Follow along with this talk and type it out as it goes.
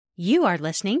You are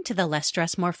listening to the Less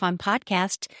Stress, More Fun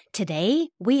podcast. Today,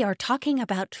 we are talking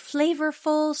about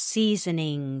flavorful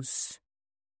seasonings.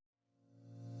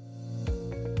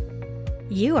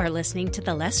 You are listening to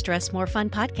the Less Stress, More Fun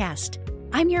podcast.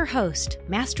 I'm your host,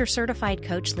 Master Certified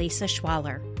Coach Lisa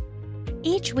Schwaller.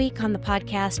 Each week on the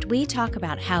podcast, we talk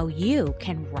about how you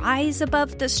can rise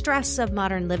above the stress of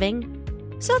modern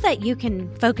living so that you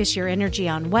can focus your energy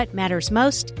on what matters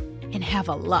most and have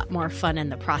a lot more fun in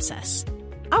the process.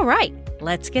 All right,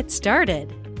 let's get started.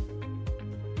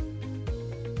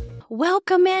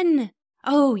 Welcome in.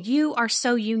 Oh, you are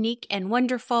so unique and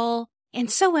wonderful,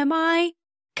 and so am I.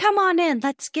 Come on in.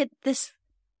 Let's get this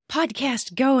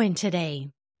podcast going today.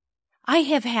 I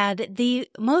have had the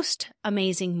most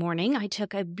amazing morning. I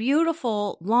took a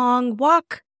beautiful long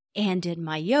walk and did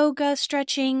my yoga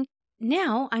stretching.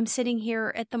 Now I'm sitting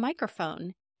here at the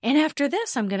microphone. And after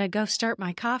this, I'm going to go start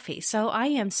my coffee. So I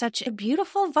am such a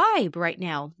beautiful vibe right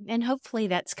now, and hopefully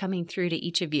that's coming through to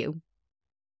each of you.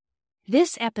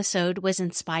 This episode was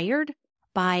inspired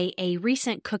by a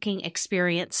recent cooking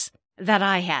experience that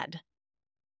I had.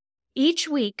 Each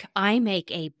week, I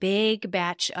make a big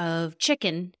batch of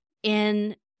chicken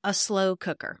in a slow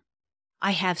cooker.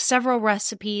 I have several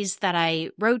recipes that I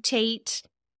rotate.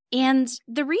 And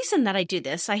the reason that I do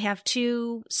this, I have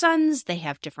two sons, they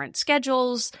have different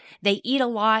schedules, they eat a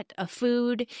lot of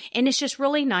food, and it's just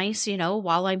really nice,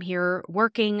 while I'm here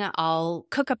working, I'll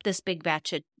cook up this big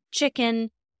batch of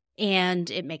chicken,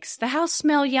 and it makes the house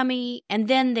smell yummy, and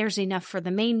then there's enough for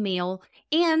the main meal,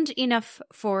 and enough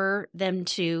for them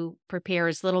to prepare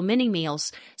as little mini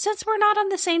meals, since we're not on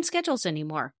the same schedules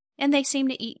anymore, and they seem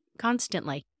to eat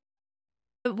constantly.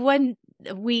 One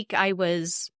week I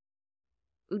was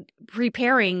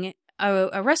preparing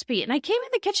a recipe, and I came in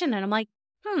the kitchen and I'm like,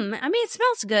 it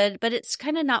smells good, but it's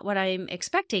kind of not what I'm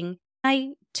expecting.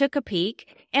 I took a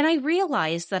peek and I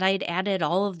realized that I'd added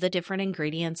all of the different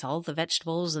ingredients, all the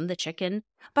vegetables and the chicken,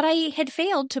 but I had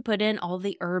failed to put in all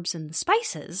the herbs and the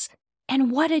spices. And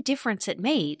what a difference it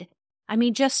made.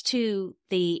 Just to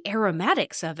the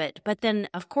aromatics of it, but then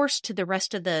of course to the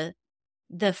rest of the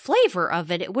flavor of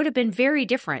it, it would have been very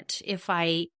different if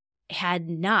I had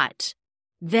not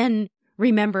then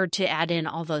remembered to add in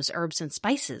all those herbs and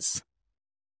spices.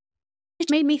 It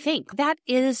made me think that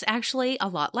is actually a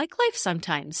lot like life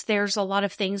sometimes. There's a lot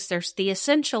of things, there's the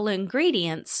essential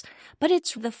ingredients, but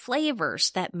it's the flavors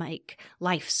that make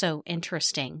life so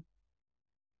interesting.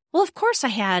 Well, of course, I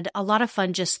had a lot of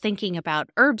fun just thinking about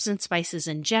herbs and spices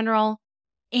in general.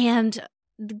 And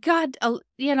God,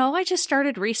 I just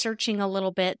started researching a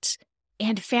little bit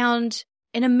and found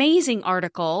an amazing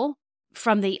article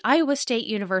from the Iowa State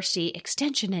University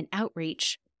Extension and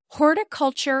Outreach,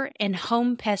 Horticulture and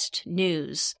Home Pest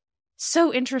News.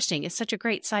 So interesting. It's such a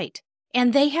great site.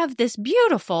 And they have this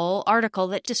beautiful article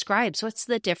that describes what's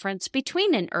the difference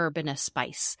between an herb and a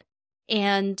spice.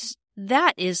 And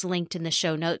that is linked in the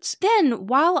show notes. Then,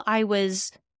 while I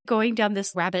was going down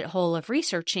this rabbit hole of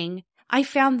researching, I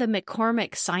found the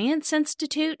McCormick Science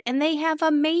Institute, and they have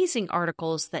amazing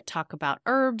articles that talk about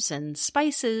herbs and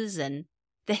spices and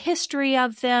the history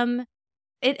of them.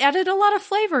 It added a lot of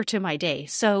flavor to my day,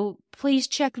 so please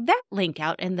check that link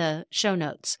out in the show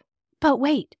notes. But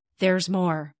wait, there's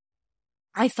more.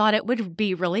 I thought it would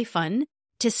be really fun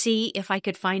to see if I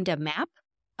could find a map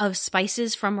of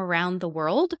spices from around the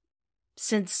world,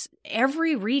 since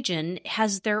every region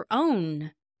has their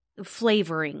own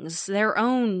flavorings, their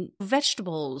own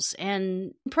vegetables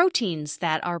and proteins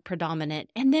that are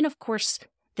predominant, and then, of course,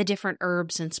 the different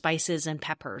herbs and spices and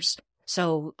peppers.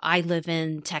 So I live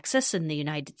in Texas in the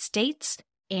United States,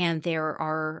 and there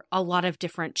are a lot of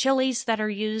different chilies that are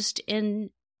used in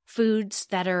foods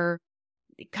that are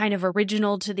kind of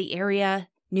original to the area.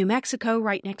 New Mexico,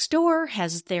 right next door,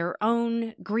 has their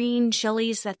own green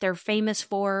chilies that they're famous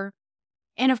for.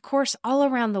 And of course, all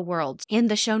around the world. In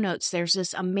the show notes, there's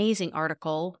this amazing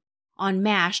article on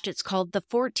Mashed. It's called The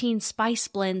 14 Spice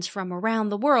Blends from Around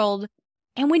the World.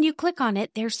 And when you click on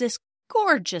it, there's this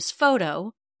gorgeous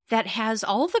photo that has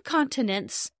all the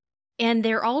continents, and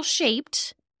they're all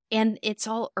shaped, and it's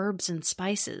all herbs and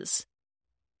spices.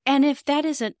 And if that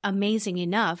isn't amazing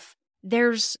enough,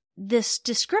 there's this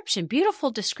description,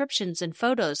 beautiful descriptions and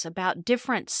photos about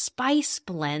different spice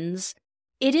blends.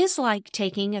 It is like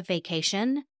taking a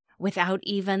vacation without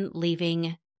even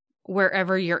leaving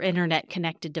wherever your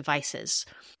internet-connected device is.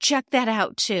 Check that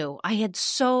out, too. I had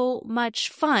so much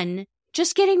fun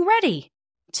just getting ready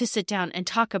to sit down and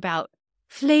talk about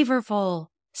flavorful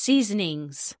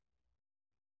seasonings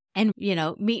and,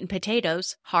 meat and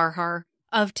potatoes, har har,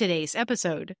 of today's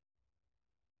episode.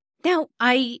 Now,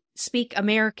 I speak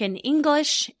American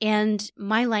English, and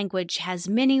my language has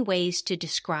many ways to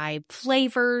describe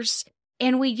flavors,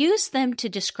 and we use them to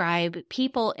describe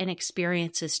people and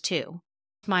experiences too.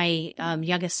 My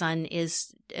youngest son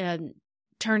is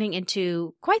turning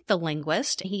into quite the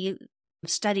linguist. He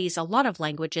studies a lot of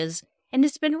languages, and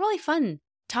it's been really fun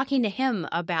talking to him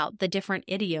about the different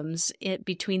idioms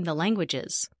between the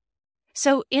languages.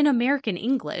 So in American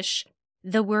English,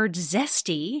 the word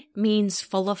zesty means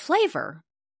full of flavor.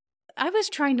 I was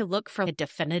trying to look for a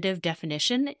definitive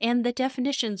definition, and the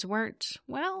definitions weren't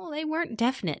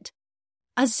definite.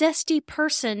 A zesty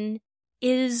person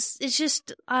is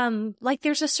just like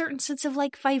there's a certain sense of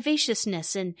like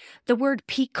vivaciousness, and the word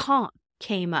piquant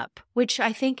came up, which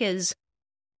I think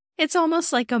it's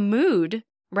almost like a mood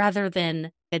rather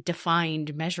than a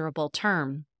defined, measurable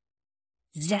term.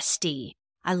 Zesty.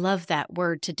 I love that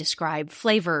word to describe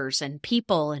flavors and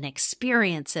people and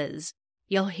experiences.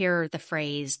 You'll hear the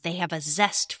phrase, they have a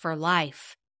zest for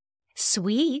life.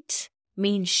 Sweet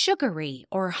means sugary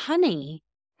or honey.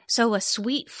 So a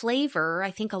sweet flavor,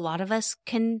 I think a lot of us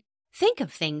can think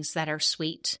of things that are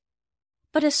sweet.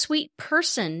 But a sweet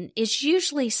person is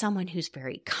usually someone who's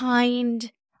very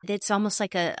kind. It's almost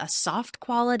like a soft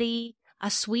quality. A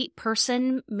sweet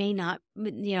person may not,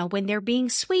 when they're being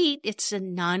sweet, it's a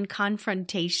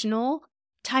non-confrontational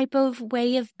type of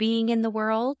way of being in the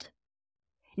world.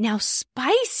 Now,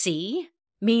 spicy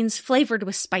means flavored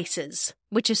with spices,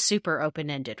 which is super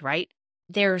open-ended, right?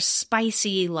 There's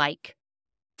spicy like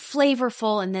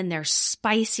flavorful, and then there's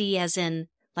spicy as in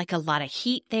like a lot of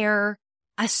heat there.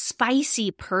 A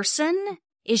spicy person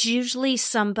is usually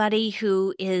somebody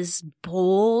who is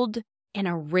bold and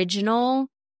original.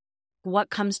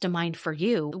 What comes to mind for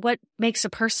you? What makes a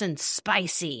person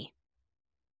spicy?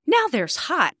 Now there's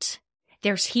hot.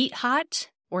 There's heat hot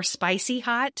or spicy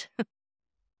hot.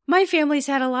 My family's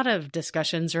had a lot of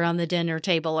discussions around the dinner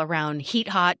table around heat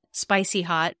hot, spicy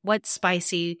hot. What's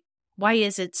spicy? Why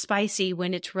is it spicy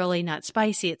when it's really not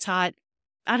spicy? It's hot.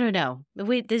 I don't know.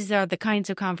 These are the kinds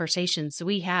of conversations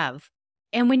we have.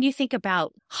 And when you think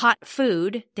about hot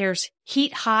food, there's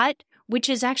heat hot, which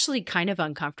is actually kind of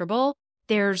uncomfortable.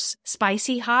 There's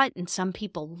spicy hot, and some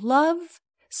people love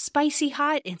spicy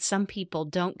hot, and some people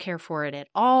don't care for it at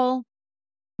all.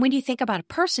 When you think about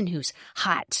a person who's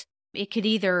hot, it could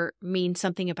either mean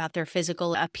something about their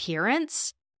physical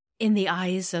appearance in the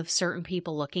eyes of certain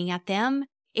people looking at them.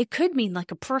 It could mean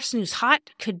like a person who's hot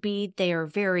could be they're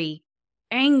very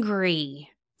angry,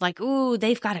 like, ooh,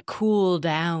 they've got to cool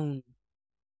down.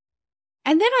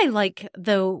 And then I like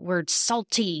the word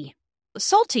salty.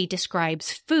 Salty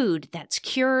describes food that's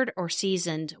cured or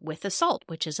seasoned with a salt,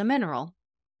 which is a mineral.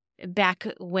 Back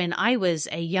when I was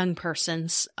a young person,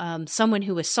 someone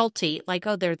who was salty, like,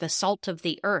 oh, they're the salt of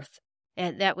the earth.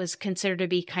 That was considered to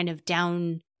be kind of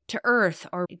down to earth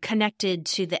or connected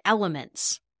to the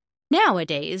elements.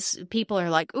 Nowadays, people are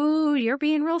like, ooh, you're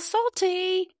being real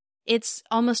salty. It's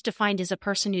almost defined as a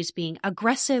person who's being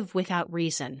aggressive without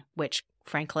reason, which,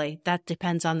 frankly, that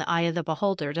depends on the eye of the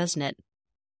beholder, doesn't it?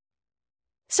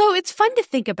 So it's fun to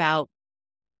think about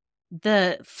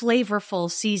the flavorful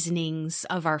seasonings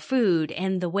of our food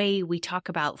and the way we talk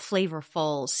about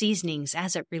flavorful seasonings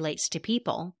as it relates to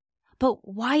people. But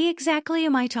why exactly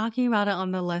am I talking about it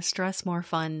on the Less Stress, More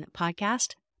Fun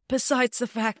podcast? Besides the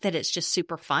fact that it's just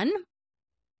super fun?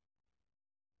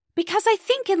 Because I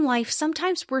think in life,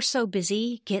 sometimes we're so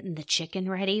busy getting the chicken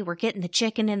ready, we're getting the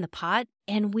chicken in the pot,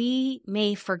 and we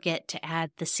may forget to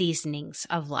add the seasonings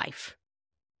of life.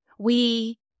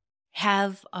 We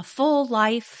have a full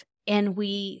life and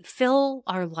we fill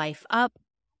our life up,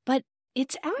 but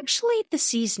it's actually the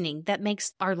seasoning that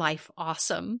makes our life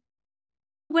awesome.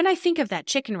 When I think of that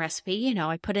chicken recipe,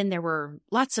 I put in there were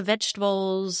lots of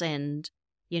vegetables and,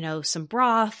 some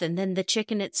broth and then the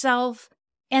chicken itself.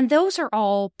 And those are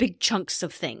all big chunks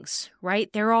of things,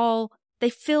 right? They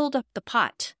filled up the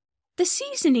pot. The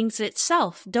seasonings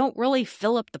itself don't really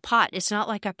fill up the pot. It's not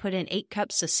like I put in 8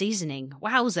 cups of seasoning.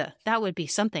 Wowza, that would be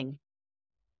something.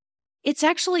 It's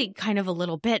actually kind of a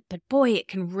little bit, but boy, it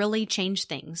can really change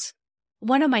things.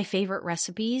 One of my favorite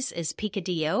recipes is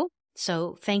picadillo.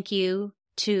 So thank you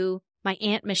to my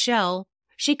Aunt Michelle.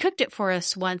 She cooked it for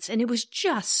us once and it was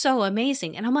just so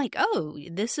amazing. And I'm like, oh,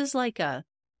 this is like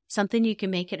something you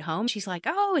can make at home. She's like,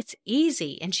 oh, it's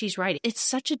easy. And she's right. It's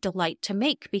such a delight to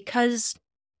make because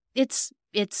it's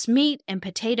meat and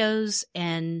potatoes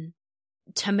and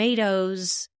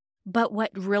tomatoes, but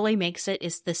what really makes it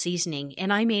is the seasoning.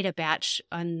 And I made a batch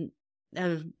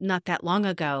not that long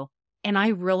ago, and I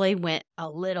really went a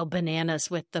little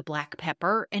bananas with the black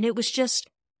pepper, and it was just,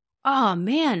 oh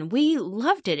man, we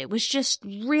loved it. It was just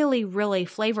really, really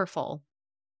flavorful.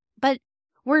 But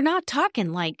we're not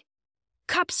talking like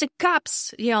cups and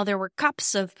cups. There were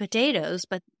cups of potatoes,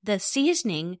 but the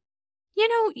seasoning,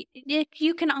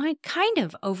 you can kind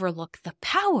of overlook the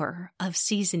power of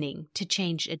seasoning to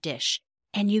change a dish.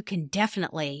 And you can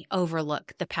definitely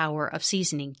overlook the power of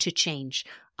seasoning to change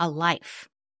a life.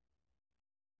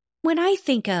 When I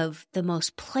think of the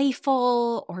most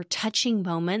playful or touching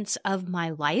moments of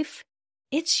my life,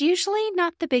 it's usually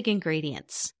not the big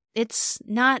ingredients. It's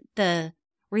not the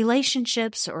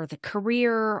relationships or the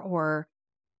career or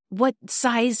what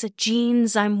size of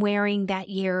jeans I'm wearing that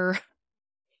year.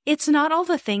 It's not all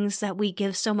the things that we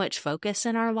give so much focus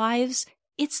in our lives.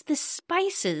 It's the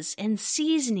spices and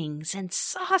seasonings and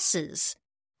sauces,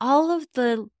 all of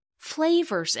the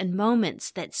flavors and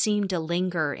moments that seem to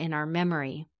linger in our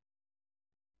memory.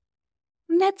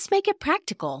 Let's make it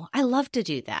practical. I love to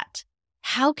do that.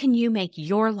 How can you make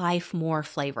your life more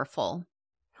flavorful?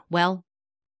 Well,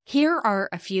 here are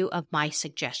a few of my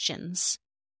suggestions.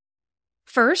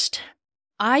 First,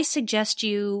 I suggest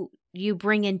you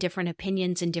bring in different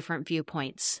opinions and different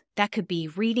viewpoints. That could be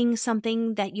reading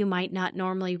something that you might not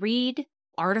normally read,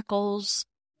 articles,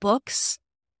 books,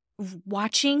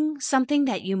 watching something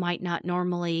that you might not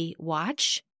normally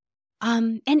watch,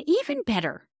 and even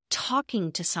better,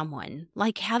 talking to someone,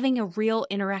 like having a real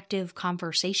interactive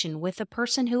conversation with a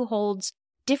person who holds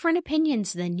different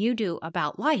opinions than you do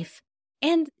about life,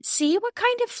 and see what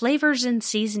kind of flavors and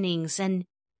seasonings and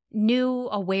new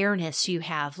awareness you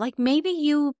have. Like maybe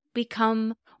you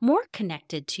become more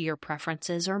connected to your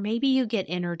preferences, or maybe you get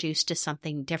introduced to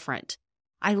something different.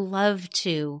 I love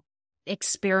to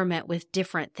experiment with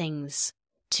different things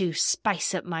to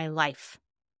spice up my life.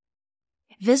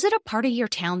 Visit a part of your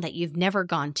town that you've never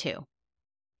gone to.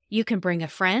 You can bring a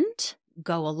friend,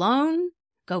 go alone,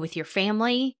 go with your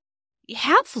family,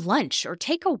 have lunch or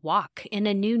take a walk in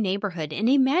a new neighborhood and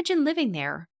imagine living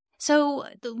there. So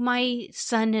my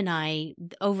son and I,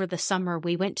 over the summer,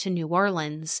 we went to New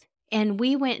Orleans and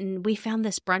we found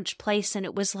this brunch place, and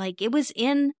it was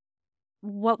in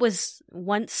what was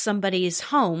once somebody's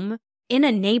home in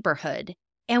a neighborhood.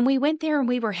 And we went there and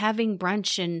we were having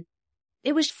brunch, and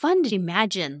it was fun to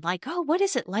imagine, like, oh, what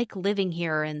is it like living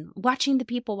here, and watching the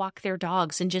people walk their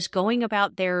dogs and just going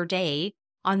about their day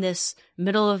on this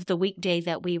middle of the weekday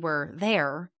that we were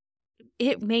there.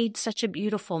 It made such a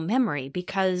beautiful memory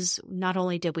because not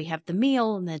only did we have the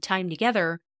meal and the time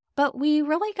together, but we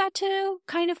really got to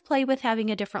kind of play with having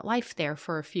a different life there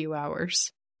for a few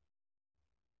hours.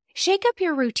 Shake up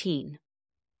your routine.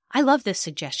 I love this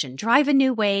suggestion. Drive a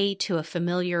new way to a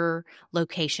familiar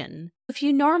location. If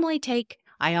you normally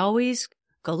I always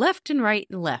go left and right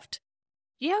and left.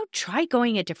 Try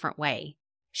going a different way.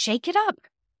 Shake it up.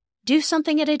 Do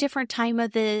something at a different time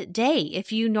of the day.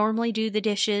 If you normally do the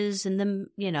dishes in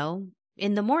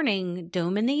the morning, do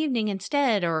them in the evening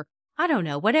instead, or I don't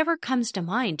know, whatever comes to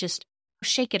mind, just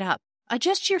shake it up.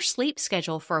 Adjust your sleep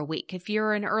schedule for a week. If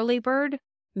you're an early bird,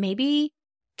 maybe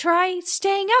try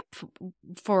staying up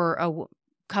for a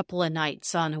couple of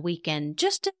nights on a weekend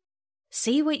just to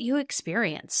see what you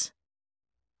experience.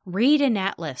 Read an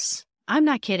atlas. I'm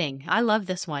not kidding. I love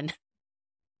this one.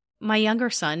 My younger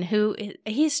son,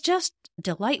 he's just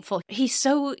delightful. He's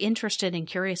so interested and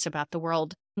curious about the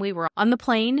world. We were on the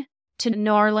plane to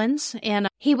New Orleans, and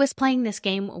he was playing this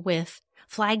game with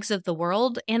flags of the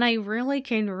world, and I really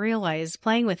can realize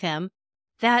playing with him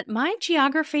that my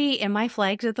geography and my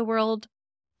flags of the world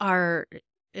are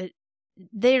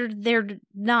they're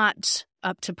not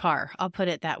up to par. I'll put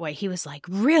it that way. He was like,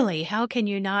 "Really? How can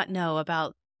you not know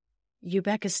about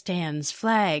Uzbekistan's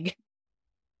flag?"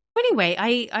 Anyway,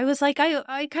 I was like,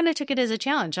 I kind of took it as a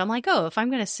challenge. I'm like, oh, if I'm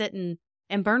going to sit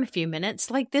and burn a few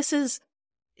minutes, like there's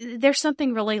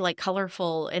something really like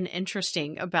colorful and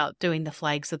interesting about doing the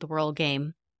Flags of the World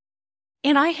game.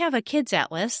 And I have a kids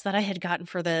atlas that I had gotten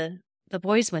for the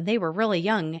boys when they were really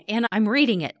young, and I'm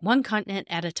reading it one continent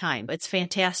at a time. It's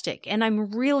fantastic. And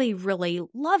I'm really, really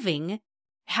loving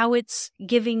how it's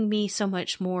giving me so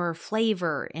much more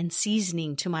flavor and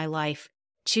seasoning to my life,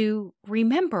 to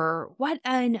remember what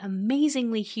an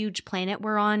amazingly huge planet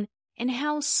we're on and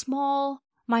how small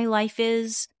my life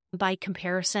is by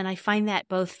comparison. I find that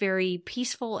both very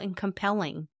peaceful and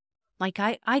compelling. Like,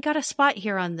 I got a spot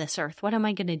here on this earth. What am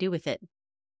I going to do with it?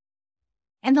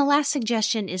 And the last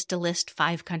suggestion is to list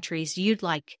 5 countries you'd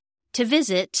like to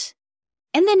visit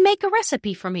and then make a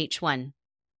recipe from each one.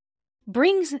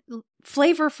 Bring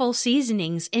flavorful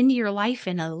seasonings into your life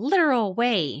in a literal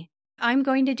way. I'm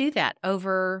going to do that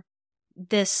over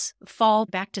this fall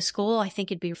back to school. I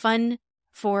think it'd be fun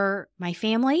for my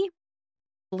family,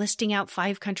 listing out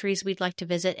 5 countries we'd like to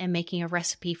visit and making a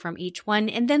recipe from each one,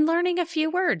 and then learning a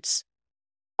few words.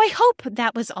 I hope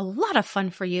that was a lot of fun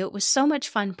for you. It was so much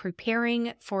fun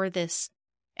preparing for this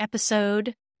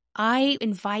episode. I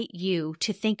invite you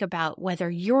to think about whether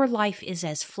your life is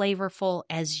as flavorful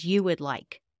as you would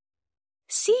like.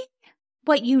 See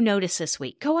what you notice this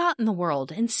week. Go out in the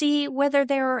world and see whether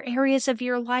there are areas of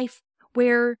your life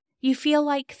where you feel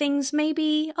like things may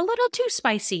be a little too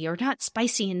spicy or not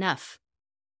spicy enough.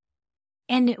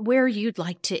 And where you'd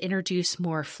like to introduce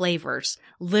more flavors,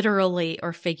 literally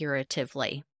or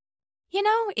figuratively.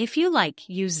 If you like,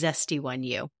 you zesty one,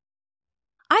 you.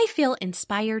 I feel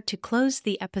inspired to close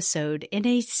the episode in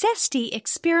a zesty,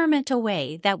 experimental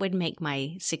way that would make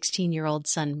my 16-year-old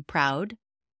son proud.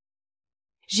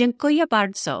 Dziękuję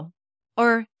bardzo,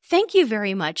 or thank you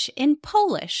very much in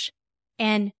Polish,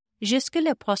 and jusqu'à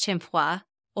la prochaine fois,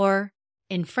 or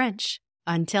in French.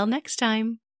 Until next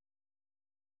time.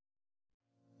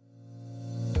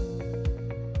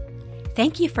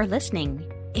 Thank you for listening.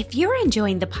 If you're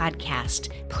enjoying the podcast,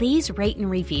 please rate and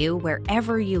review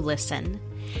wherever you listen.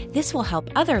 This will help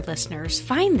other listeners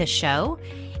find the show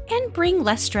and bring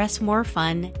less stress, more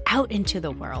fun out into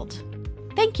the world.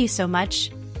 Thank you so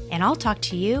much, and I'll talk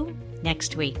to you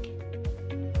next week.